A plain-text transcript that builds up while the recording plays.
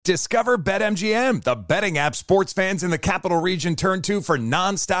Discover BetMGM, the betting app sports fans in the capital region turn to for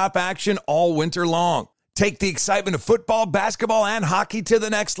nonstop action all winter long. Take the excitement of football, basketball, and hockey to the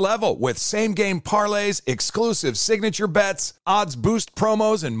next level with same-game parlays, exclusive signature bets, odds boost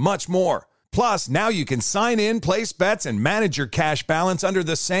promos, and much more. Plus, now you can sign in, place bets, and manage your cash balance under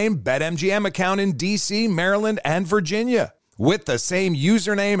the same BetMGM account in D.C., Maryland, and Virginia. With the same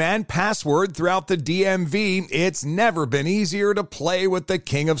username and password throughout the DMV, it's never been easier to play with the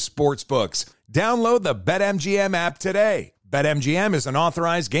king of sportsbooks. Download the BetMGM app today. BetMGM is an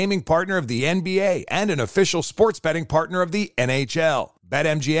authorized gaming partner of the NBA and an official sports betting partner of the NHL.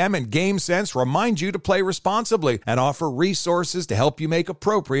 BetMGM and GameSense remind you to play responsibly and offer resources to help you make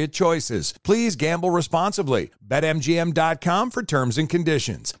appropriate choices. Please gamble responsibly. BetMGM.com for terms and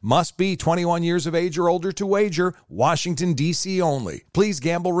conditions. Must be 21 years of age or older to wager. Washington, D.C. only. Please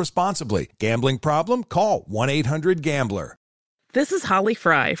gamble responsibly. Gambling problem? Call 1-800-GAMBLER. This is Holly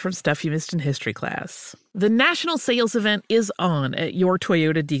Fry from Stuff You Missed in History class. The national sales event is on at your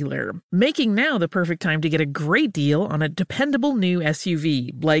Toyota dealer, making now the perfect time to get a great deal on a dependable new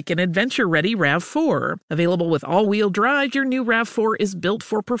SUV, like an adventure-ready RAV4. Available with all-wheel drive, your new RAV4 is built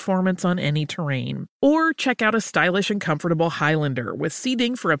for performance on any terrain. Or check out a stylish and comfortable Highlander with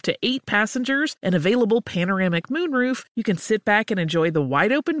seating for up to 8 passengers and available panoramic moonroof. You can sit back and enjoy the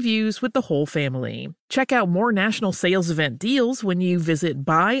wide-open views with the whole family. Check out more national sales event deals when you visit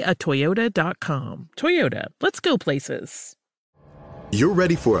buyatoyota.com. Toyota, let's go places. You're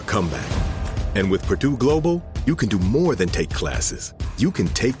ready for a comeback. And with Purdue Global, you can do more than take classes. You can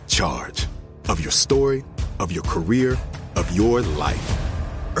take charge of your story, of your career, of your life.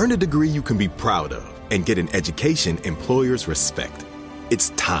 Earn a degree you can be proud of and get an education employers respect.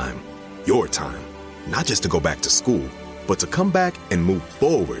 It's time, your time, not just to go back to school, but to come back and move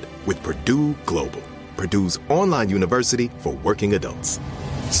forward with Purdue Global, Purdue's online university for working adults.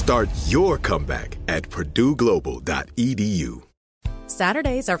 Start your comeback at purdueglobal.edu.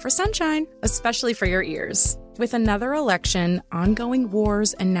 Saturdays are for sunshine, especially for your ears. With another election, ongoing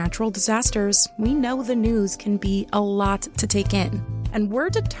wars, and natural disasters, we know the news can be a lot to take in. And we're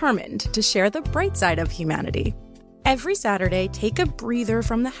determined to share the bright side of humanity. Every Saturday, take a breather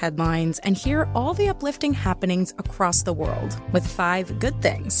from the headlines and hear all the uplifting happenings across the world with 5 Good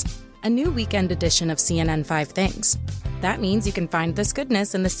Things, a new weekend edition of CNN 5 Things. That means you can find this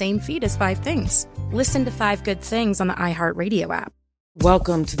goodness in the same feed as 5 Things. Listen to 5 Good Things on the iHeartRadio app.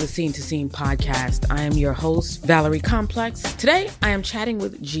 Welcome to the Scene to Scene podcast. I am your host, Valerie Complex. Today, I am chatting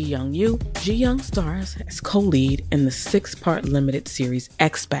with Ji Young Yu. Ji Young stars as co-lead in the 6-part limited series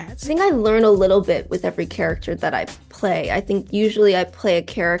Expats. I think I learn a little bit with every character that I play. I think usually I play a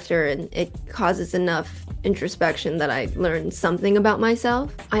character and it causes enough introspection that I learn something about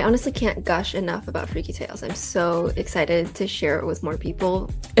myself. I honestly can't gush enough about Freaky Tales. I'm so excited to share it with more people.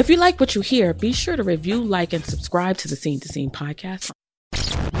 If you like what you hear, be sure to review, like, and subscribe to the Scene to Scene podcast.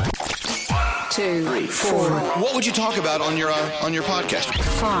 2, 4. What would you talk about on your podcast?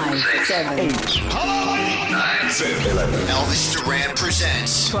 5, 7, 8. Hello, 9, 10, 11. Elvis Duran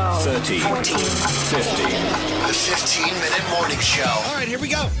presents 12, 13, 14, 15. The 15-minute morning show. All right, here we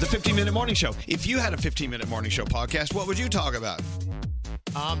go. The 15-minute morning show. If you had a 15-minute morning show podcast, what would you talk about?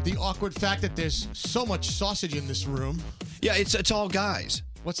 The awkward fact that there's so much sausage in this room. Yeah, it's all guys.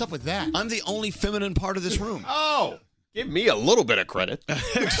 What's up with that? I'm the only feminine part of this room. Oh, give me a little bit of credit.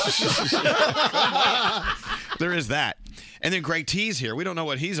 There is that. And then Greg T's here. We don't know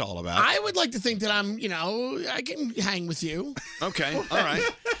what he's all about. I would like to think that I can hang with you. Okay, all right.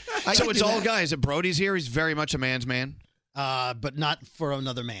 So it's all guys. Brody's here. He's very much a man's man. But not for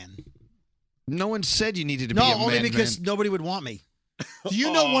another man. No one said you needed to be a man. No, only because nobody would want me. Do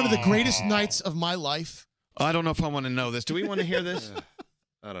you know one of the greatest nights of my life? I don't know if I want to know this. Do we want to hear this?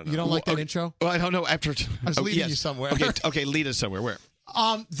 I don't know. You don't like that intro? Well, I don't know. After I was leading you somewhere. Okay, lead us somewhere. Where?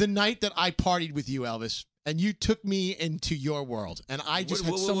 The night that I partied with you, Elvis, and you took me into your world, and I just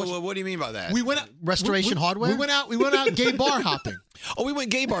had so much. What do you mean by that? We went out, Restoration Hardware. We went out gay bar hopping. Oh, we went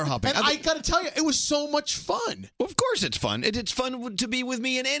gay bar hopping. And I got to tell you, it was so much fun. Well, of course it's fun. It's fun to be with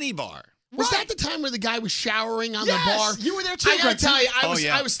me in any bar. Was that the time where the guy was showering on the bar? You were there too. I gotta tell you,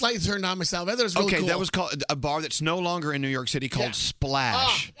 I was slightly turned on myself. I thought it was really cool. That was called a bar that's no longer in New York City called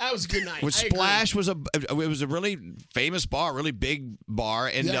Splash. Oh, that was a good night. Splash was a really famous bar, really big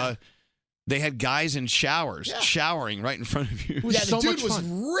bar, and They had guys in showers showering right in front of you. Yeah, the dude was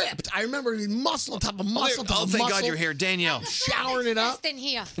ripped. I remember muscle on top of muscle. Oh, thank God you're here, Danielle. Showering it up. In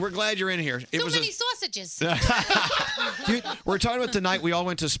here. We're glad you're in here. Too many sausages. Dude, we're talking about the night we all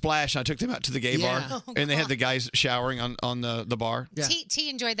went to Splash. I took them out to the gay bar, Oh, and they had the guys showering on the bar. T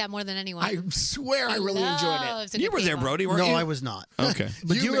enjoyed that more than anyone. I swear I really enjoyed it. You were there, Brody, weren't no, you? I was not. Okay.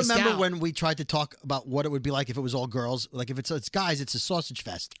 But do you missed remember out. when we tried to talk about what it would be like if it was all girls? Like if it's guys, it's a sausage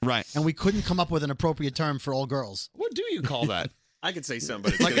fest. Right. And we couldn't come up with an appropriate term for all girls. What do you call that? I could say something,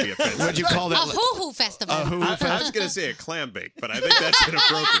 but it's going to be offensive. What'd you call that? A hoo-hoo festival. I was going to say a clam bake, but I think that's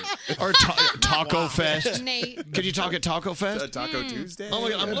inappropriate. Or Taco Fest. Nate. Could you talk at Taco Fest? Taco Tuesday? Oh my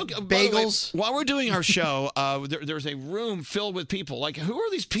God! I'm looking. Bagels. While we're doing our show, there's a room filled with people. Like, who are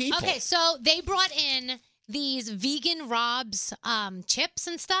these people? Okay, so they brought in these vegan Rob's chips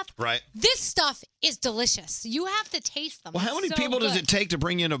and stuff. Right. This stuff is delicious. You have to taste them. Well, how many So people does good. it take to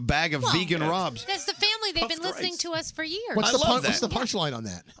bring in a bag of vegan Robs? That's the family. They've been Puffed listening rice. to us for years. What's What's the punchline on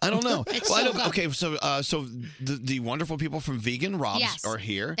that? I don't know. It's Well, I so don't- good. okay, so the wonderful people from Vegan Robs Yes. are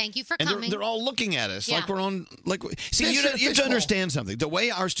here. Thank you for and coming. they're all looking at us like Yeah. we're on. Like, see, Fish you in a have to fishbowl. understand something. The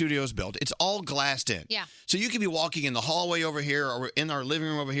way our studio is built, it's all glassed in. Yeah. So you could be walking in the hallway over here or in our living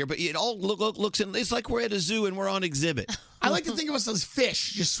room over here, but it all looks in. It's like we're at a zoo and we're on exhibit. I like to think of us as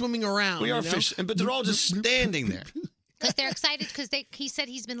fish just swimming around. We are you know? fish, but they're all just standing there. Because they're excited because he said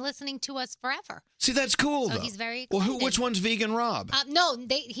he's been listening to us forever. See, that's cool. So though. he's very well. excited. Which one's Vegan Rob? No,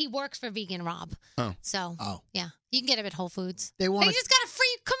 he works for Vegan Rob. Oh. So, yeah, you can get him at Whole Foods. They They want just got a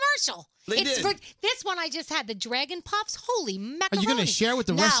free commercial. They it's did. For this one I just had, the Dragon Puffs. Holy macaroni. gonna share with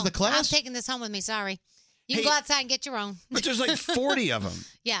the rest of the class? I'm taking this home with me. Sorry. You Hey, can go outside and get your own. But there's like 40 of them.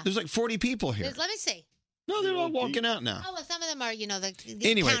 Yeah. There's like 40 people here. Let me see. No, they're all walking out now. Oh, well, some of them are, the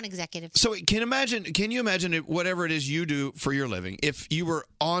Anyway, town executives. So can you imagine whatever it is you do for your living, if you were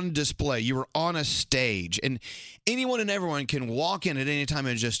on display, you were on a stage, and anyone and everyone can walk in at any time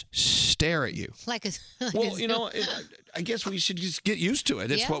and just stare at you? Like a, Well, I guess we should just get used to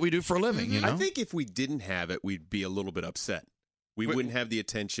it. It's Yeah. what we do for a living, you know? I think if we didn't have it, we'd be a little bit upset. We wouldn't have the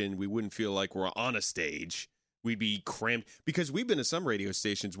attention. We wouldn't feel like we're on a stage. We'd be crammed because we've been to some radio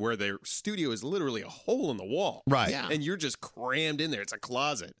stations where their studio is literally a hole in the wall. Right. Yeah. And you're just crammed in there. It's a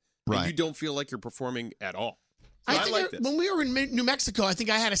closet. Right. And you don't feel like you're performing at all. So I think like this. when we were in New Mexico, I think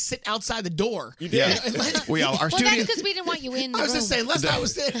I had to sit outside the door. You Yeah. did. Our well, studio. that's because we didn't want you in the I was room. just saying, last time I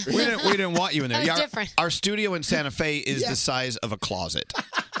was there. We didn't want you in there. That was Yeah, different. Our studio in Santa Fe is Yeah. the size of a closet.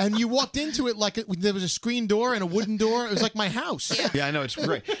 And you walked into it like there was a screen door and a wooden door. It was like my house. Yeah, I know, it's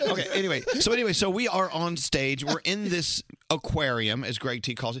great. Okay, anyway, so we are on stage. We're in this aquarium, as Greg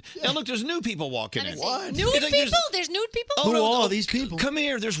T calls it. Now look, there's new people walking in. Nude It's like people? There's nude people? Oh, Who no, are no, these people? Come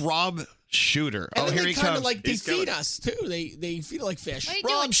here. There's Rob Shooter. And Oh, then here they he kind comes. of like they He's feed coming. us too. They feed it like fish. What are you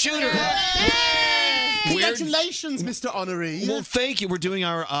Rob doing? Shooter. Congratulations, Mr. Honoree. Well, thank you. We're doing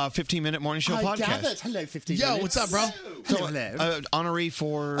our 15-minute morning show I podcast. gathered. Hello, 15 Yo, minutes. what's up, bro? Hello. Honoree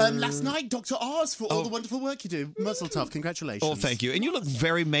for... Last night, Dr. Oz, for all the wonderful work you do. Muzzle tough. Congratulations. Oh, thank you. And you look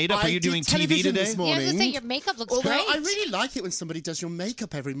very made up. Are I you did doing TV television today? this Yeah, I was morning. going to say, your makeup looks Although great. I really like it when somebody does your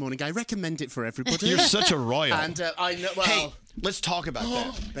makeup every morning. I recommend it for everybody. You're such a royal. And I know. Well, Hey, let's talk about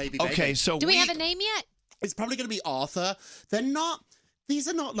that. baby. Okay, so Do we have a name yet? It's probably going to be Arthur. They're not. These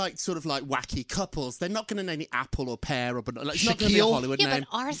are not like sort of like wacky couples. They're not going to name it Apple or Pear or banana. Like, it's not going to be a Shaquille? Hollywood Yeah, name.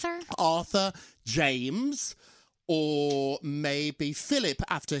 but Arthur? Arthur, James, or maybe Philip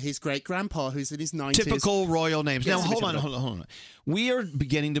after his great grandpa who's in his 90s. Typical royal names. Yes, Now, hold on, typical. hold on. We are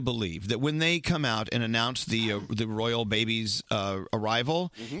beginning to believe that when they come out and announce the royal baby's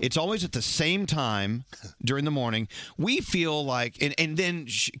arrival, it's always at the same time during the morning. We feel like, and then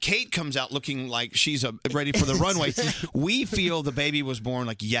Kate comes out looking like she's ready for the runway. We feel the baby was born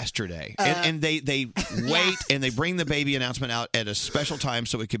like yesterday, and they wait and they bring the baby announcement out at a special time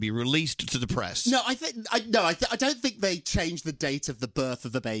so it could be released to the press. No, I don't think they changed the date of the birth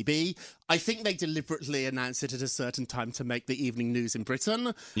of the baby. I think they deliberately announced it at a certain time to make the evening news in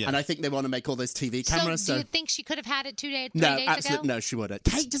Britain, Yeah. and I think they want to make all those TV cameras. So do you think she could have had it 3 days no, ago? absolutely no, she wouldn't.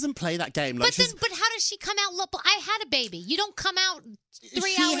 Kate doesn't play that game. Like But how does she come out? Look, I had a baby. You don't come out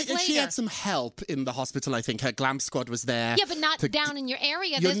 3 hours later. She had some help in the hospital. I think her glam squad was there. Yeah, but not down in your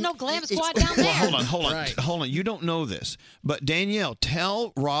area. You're There's no n- glam it's- squad down there. Well, hold on. You don't know this, but Danielle,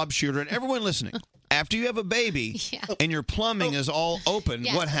 tell Rob Shooter and everyone listening. After you have a baby and your plumbing is all open,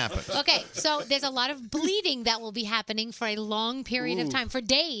 Yes. what happens? Okay, so there's a lot of bleeding that will be happening for a long period of Ooh. time, for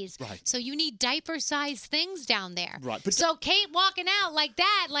days. Right. So you need diaper-sized things down there. Right, but- so Kate walking out like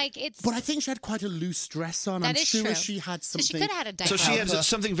that, like it's. But I think she had quite a loose dress on. I'm That is sure true. she had So something. she could have had a So diaper. she had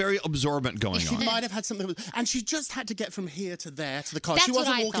something very absorbent going She on. might have had something, and she just had to get from here to there to the car. That's she what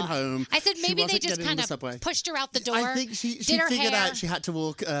wasn't I walking thought. home. I said She maybe they wasn't just getting on kind the of subway. pushed her out the door. I think she did her figured hair. out she had to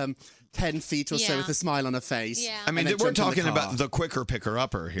walk 10 feet or so Yeah. with a smile on her face. Yeah. I mean, and then we're jumped in talking the car. about the quicker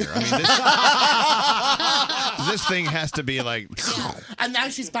picker-upper here. I mean, this thing has to be like... And now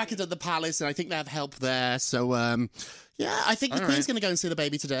she's back into the palace, and I think they have help there. So, yeah, I think the All Queen's right. going to go and see the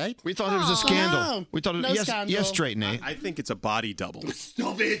baby today. We thought it was a scandal. No, We thought it no yes, scandal. yes, straight Nate. I think it's a body double.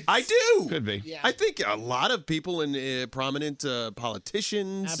 Stop it. I do. Could be. I think a lot of people in prominent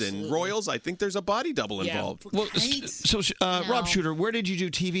politicians Absolutely. and royals, I think there's a body double involved. Well, so Rob Shooter, where did you do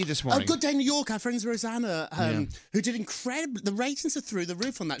TV this morning? Oh, Good Day New York. Our friends Rosanna, who did incredible. The ratings are through the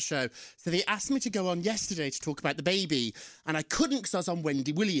roof on that show. So they asked me to go on yesterday to talk about the baby, and I couldn't because I was on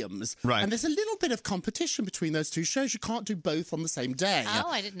Wendy Williams. Right. And there's a little bit of competition between those two shows. You can't do both on the same day. Oh,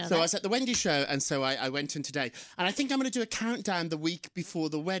 I didn't know So that. I was at the Wendy show, and so I went in today. And I think I'm going to do a countdown the week before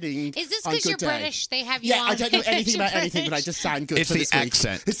the wedding. Is this on because Good you're Day. British? They have you Yeah, on. I don't know anything You're about anything, but I British. just sound good It's for the this week.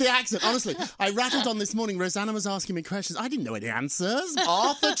 accent. It's the accent. Honestly, I rattled on this morning. Rosanna was asking me questions. I didn't know any answers.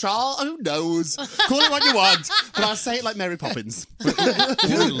 Arthur, Charles, who knows? Call it what you want, but I'll say it like Mary Poppins. We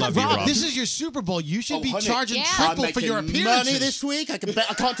love you, Rob. This is your Super Bowl. You should be honey, charging I'm triple for your making appearances. money this week. I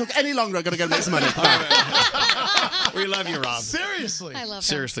can't talk any longer. I got to go make some money. We love you, Rob. Seriously. I love that.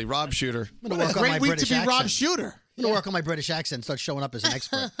 Seriously, Rob Shooter. I'm going to work on Great my week British to be accent. Rob Shooter. I'm going to work on my British accent and start showing up as an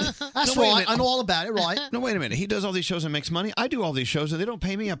expert. That's No, wait a right. minute. I know all about it, right? No, wait a minute. He does all these shows and makes money. I do all these shows and they don't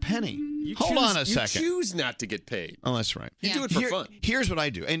pay me a penny. Hold on a second. You choose not to get paid. Oh, that's right. You do it for fun. Here's what I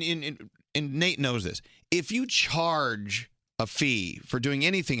do, and Nate knows this. If you charge a fee for doing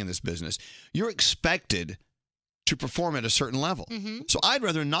anything in this business, you're expected to perform at a certain level. Mm-hmm. So I'd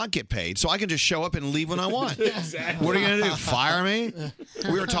rather not get paid so I can just show up and leave when I want. Exactly. What are you going to do? Fire me?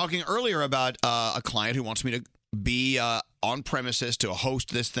 We were talking earlier about a client who wants me to be on premises to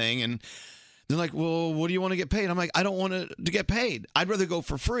host this thing, and they're like, well, what do you want to get paid? I'm like, I don't want to get paid. I'd rather go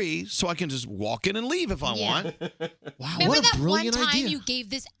for free so I can just walk in and leave if I want. Wow, Remember what a that one brilliant time idea. you gave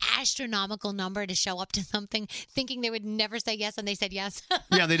this astronomical number to show up to something, thinking they would never say yes, and they said yes?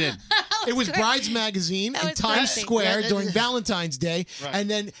 Yeah, they did. It was Brides Magazine That in was Times crazy. Square Yeah. during Valentine's Day, Right. and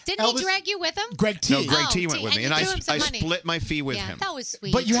then Didn't Elvis, he drag you with him? Greg T. No, Greg Oh, T went with T, me, and and you threw him some I money. split my fee with Yeah, him. that was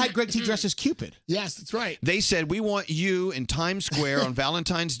sweet. But you had Greg T dressed as Cupid. Yes, that's right. They said, we want you in Times Square on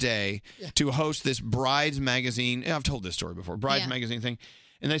Valentine's Day to host this Brides Magazine. I've told this story before. Brides Yeah. Magazine thing.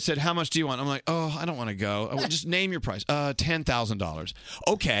 And they said, how much do you want? I'm like, oh, I don't want to go. Oh, just name your price. $10,000.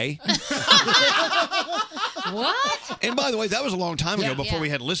 Okay. What? And by the way, that was a long time ago Yeah. before Yeah. we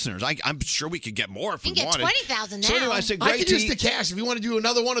had listeners. I'm sure we could get more if You we can get wanted. 20,000 now. So anyway, I said, I Greg can use T. the cash if you want to do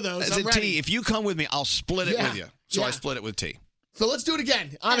another one of those. I I'm said, ready. T, if you come with me, I'll split it Yeah. with you. So I Yeah. split it with T. So let's do it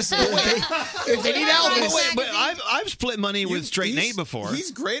again. Honestly, if they need Elvis, But I've split money with Straight Nate before. He's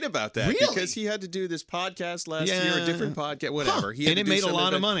great about that Really? because he had to do this podcast last Yeah. year, a different podcast, whatever. He had And to it do made a something lot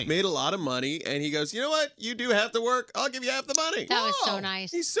of that money. Made a lot of money, and he goes, you know what? You do half the work. I'll give you half the money. That was so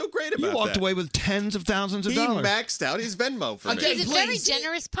nice. He's so great You about walked that. away with tens of thousands of He dollars. maxed out his Venmo for Again, me. He's a very please.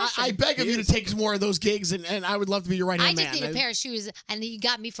 generous person. I beg of you to take some more of those gigs, and I would love to be your right I hand just man. need a pair of shoes, and you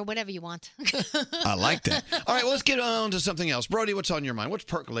got me for whatever you want. I like that. All right, well, let's get on to something else. Brody, what's on your mind? What's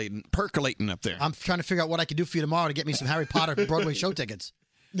percolating up there? I'm trying to figure out what I can do for you tomorrow to get me some Harry Potter Broadway show tickets.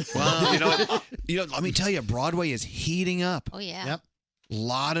 Well, let me tell you, Broadway is heating up. Oh, yeah. Yep. A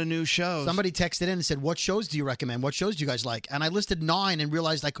lot of new shows. Somebody texted in and said, what shows do you recommend? What shows do you guys like? And I listed 9 and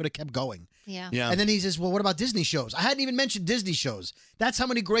realized I could have kept going. Yeah. Yeah. And then he says, well, what about Disney shows? I hadn't even mentioned Disney shows. That's how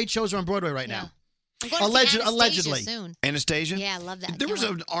many great shows are on Broadway right now. I'm going to see Anastasia Allegedly. soon. Anastasia? Yeah, I love that. There was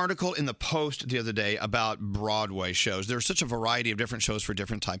Can't an article in the Post the other day about Broadway shows. There's such a variety of different shows for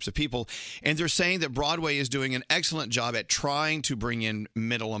different types of people. And they're saying that Broadway is doing an excellent job at trying to bring in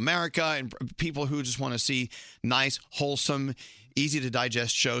middle America and people who just want to see nice, wholesome, easy to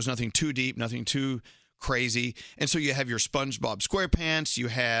digest shows, nothing too deep, nothing too crazy. And so you have your SpongeBob SquarePants, you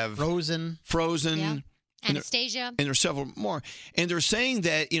have Frozen. Yeah. And Anastasia. there's several more. And they're saying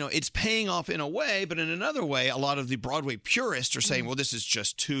that, it's paying off in a way, but in another way, a lot of the Broadway purists are saying, well, this is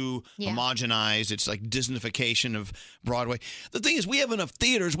just too homogenized. It's like Disneyfication of Broadway. The thing is, we have enough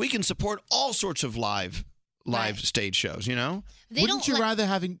theaters. We can support all sorts of live stage shows, Wouldn't you rather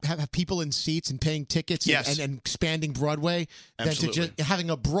have people in seats and paying tickets Yes. and expanding Broadway than to Absolutely. just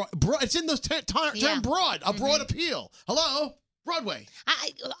having a broad it's in those term broad, a broad appeal. Hello? Broadway.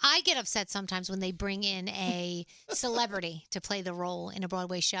 I get upset sometimes when they bring in a celebrity to play the role in a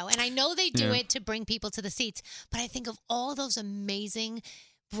Broadway show. And I know they do it to bring people to the seats, but I think of all those amazing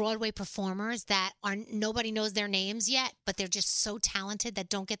Broadway performers that are nobody knows their names yet, but they're just so talented that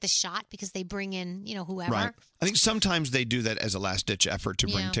don't get the shot because they bring in, whoever. Right. I think sometimes they do that as a last-ditch effort to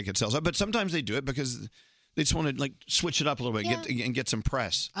bring Yeah. ticket sales up, but sometimes they do it because they just want to switch it up a little bit and get some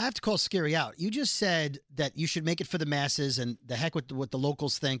press. I have to call Scary out. You just said that you should make it for the masses and the heck with what the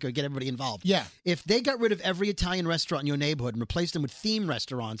locals think or get everybody involved. Yeah. If they got rid of every Italian restaurant in your neighborhood and replaced them with theme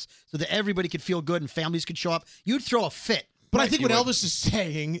restaurants so that everybody could feel good and families could show up, you'd throw a fit. But I think what Elvis is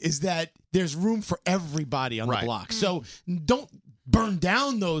saying is that there's room for everybody on the block. So don't burn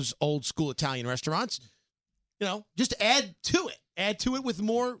down those old school Italian restaurants. Just add to it. Add to it with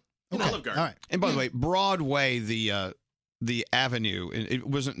more. Olive Garden. All right. And by the way, Broadway, the avenue, it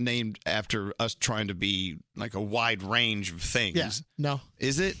wasn't named after us trying to be like a wide range of things. Yeah. No.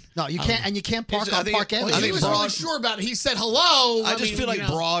 Is it? No, you can't, and you can't park on Park Avenue. He was really sure about it. He said hello. I just feel like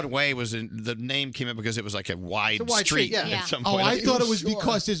Broadway the name came up because it was like a wide wide street street, yeah. at some Oh, point. I thought it was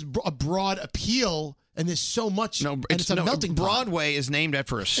because there's a broad appeal and there's so much. No, and it's a melting pot. Broadway is named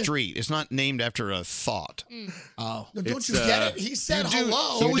after a street. It's not named after a thought. Oh, No, don't you get it? He said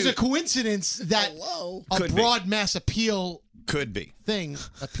hello. So it was a coincidence that a Could be. broad mass appeal could be thing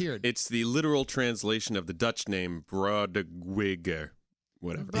appeared. It's the literal translation of the Dutch name Broadweg,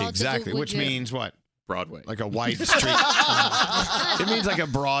 whatever. Exactly, which means what? Broadway. Like a wide street. It means like a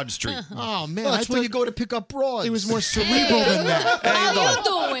broad street. Oh, man. Well, that's where you go to pick up broads. It was more cerebral than that. How you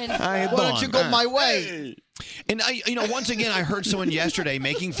doing? How you Why don't you doing? go my way? And once again, I heard someone yesterday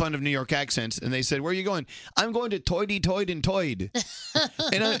making fun of New York accents, and they said, "Where are you going?" I'm going to Toydy, Toyd, and Toyd.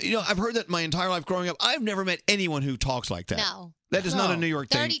 And I've heard that my entire life growing up. I've never met anyone who talks like that. No. That is not a New York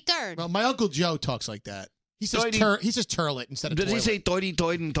thing. 33rd. Well, my Uncle Joe talks like that. He says he says turlet instead of Does he toilet. say Toydy,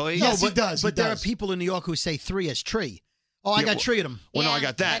 Toyd, and Toyd? Yes, no, he does. But there are people in New York who say 3 as tree. Oh, I Yeah, got well- tree of them. Well, no, I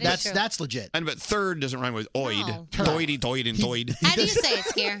got that. That's legit. But third doesn't rhyme with oid. No. Toydy, Toyd, and Toyd. How do you say it,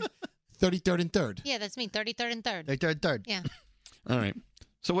 Scare? 33rd and 3rd. Yeah, that's me. 33rd and 3rd. 3rd. Yeah. All right.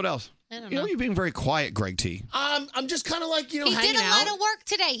 So what else? I don't know. You're being very quiet, Greg T. I'm just kind of like, He hanging did a lot out. of work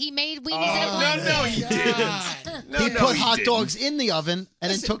today. He made weenies at once. No, he didn't. He put hot dogs in the oven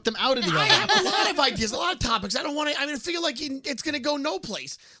and then took them out of the I oven. have a lot of ideas, a lot of topics. I don't want to. I feel like it's going to go no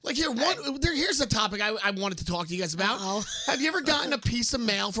place. Like here's a topic I wanted to talk to you guys about. Have you ever gotten a piece of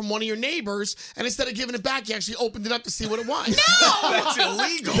mail from one of your neighbors and instead of giving it back, you actually opened it up to see what it was? No, That's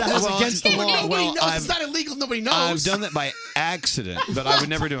illegal. That is against the law. Nobody knows. I've- It's not illegal. Nobody knows. I've done that by accident, but I would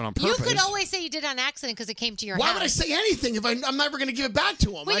never do it on You purpose. could always say you did it on accident because it came to your Why house. would I say anything if I'm never going to give it back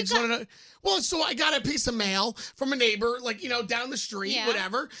to him? Well, I just want to know. Well, so I got a piece of mail from a neighbor, down the street, Yeah.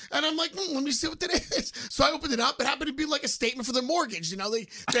 whatever. And I'm like, let me see what that is. So I opened it up. It happened to be like a statement for their mortgage. They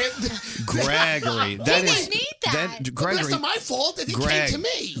Gregory, that is need that. Well, Gregory. that's not my fault. It Greg, came to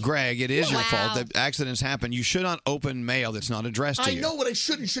me. Greg, it is your Wow. fault that accidents happen. You should not open mail that's not addressed to I you. know what I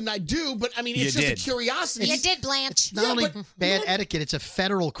should and shouldn't I do, but I mean, You it's just did. a curiosity. You did, Blanche. Not only bad etiquette, it's a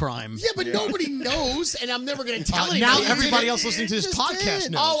federal crime. Yeah, but nobody knows, and I'm never going to tell anybody. now I did everybody it. else listening to this Just podcast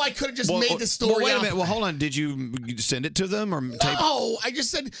did. knows. Oh, I could have just made the story Well, wait a up. minute. Well, hold on. Did you send it to them or tape? No, I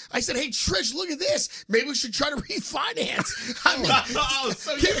said, hey Trish, look at this. Maybe we should try to refinance. I mean,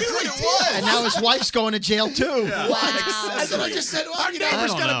 So you knew what it was. And now his wife's going to jail too. Wow. And then I just said, well, I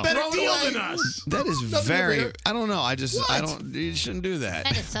neighbor's don't got know. a better Throw it deal away. than us. That is Nothing very. better. I don't know. I What? don't. You shouldn't do that.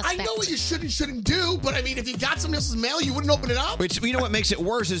 That is suspect. I know what you should and shouldn't do, but I mean, if you got somebody else's mail, you wouldn't open it up. Which you know what makes it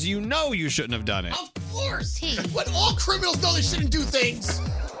worse is you shouldn't have done it. Of course. T. When all criminals know they shouldn't do things.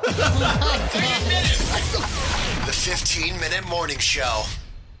 The 15-minute morning show.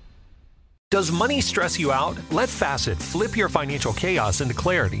 Does money stress you out? Let Facet flip your financial chaos into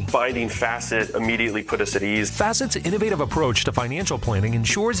clarity. Finding Facet immediately put us at ease. Facet's innovative approach to financial planning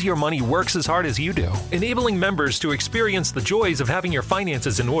ensures your money works as hard as you do, enabling members to experience the joys of having your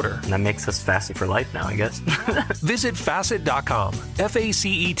finances in order. And that makes us Facet for life now, I guess. Visit Facet.com,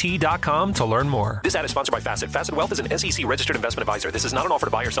 FACET.com to learn more. This ad is sponsored by Facet. Facet Wealth is an SEC registered investment advisor. This is not an offer to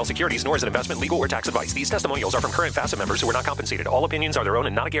buy or sell securities, nor is it investment, legal, or tax advice. These testimonials are from current Facet members who are not compensated. All opinions are their own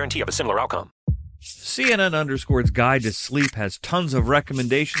and not a guarantee of a similar outcome. CNN_'s Guide to Sleep has tons of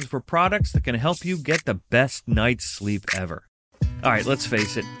recommendations for products that can help you get the best night's sleep ever. All right, let's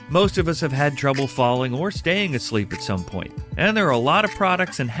face it, most of us have had trouble falling or staying asleep at some point, and there are a lot of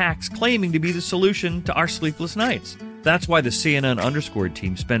products and hacks claiming to be the solution to our sleepless nights. That's why the CNN_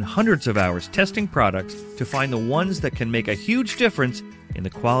 team spend hundreds of hours testing products to find the ones that can make a huge difference in the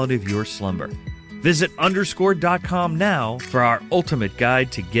quality of your slumber. Visit underscore.com now for our ultimate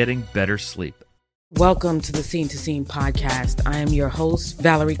guide to getting better sleep. Welcome to the Scene to Scene podcast. I am your host,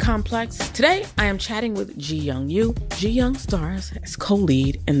 Valerie Complex. Today, I am chatting with Ji Young Yu. Ji Young stars as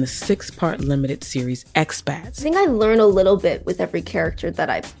co-lead in the 6-part limited series Expats. I think I learn a little bit with every character that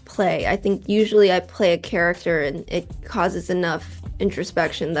I play. I think usually I play a character and it causes enough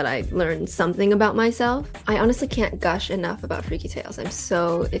introspection that I learn something about myself. I honestly can't gush enough about Freaky Tales. I'm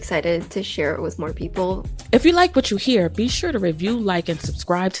so excited to share it with more people. If you like what you hear, be sure to review, like, and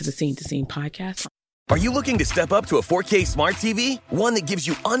subscribe to the Scene to Scene podcast. Are you looking to step up to a 4K smart TV? One that gives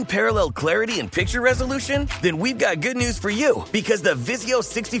you unparalleled clarity and picture resolution? Then we've got good news for you, because the Vizio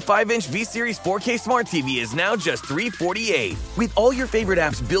 65-inch V-Series 4K smart TV is now just $348. With all your favorite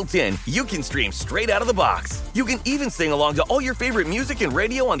apps built in, you can stream straight out of the box. You can even sing along to all your favorite music and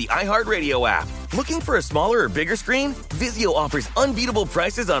radio on the iHeartRadio app. Looking for a smaller or bigger screen? Vizio offers unbeatable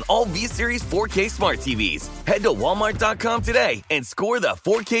prices on all V-Series 4K smart TVs. Head to Walmart.com today and score the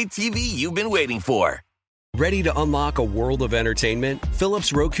 4K TV you've been waiting for. Ready to unlock a world of entertainment?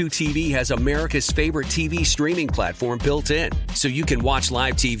 Philips Roku TV has America's favorite TV streaming platform built in, so you can watch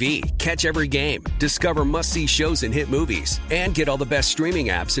live TV, catch every game, discover must-see shows and hit movies, and get all the best streaming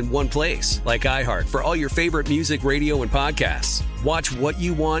apps in one place, like iHeart for all your favorite music, radio, and podcasts. Watch what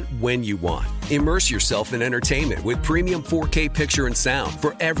you want, when you want. Immerse yourself in entertainment with premium 4K picture and sound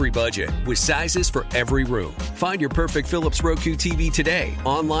for every budget, with sizes for every room. Find your perfect Philips Roku TV today,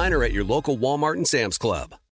 online or at your local Walmart and Sam's Club.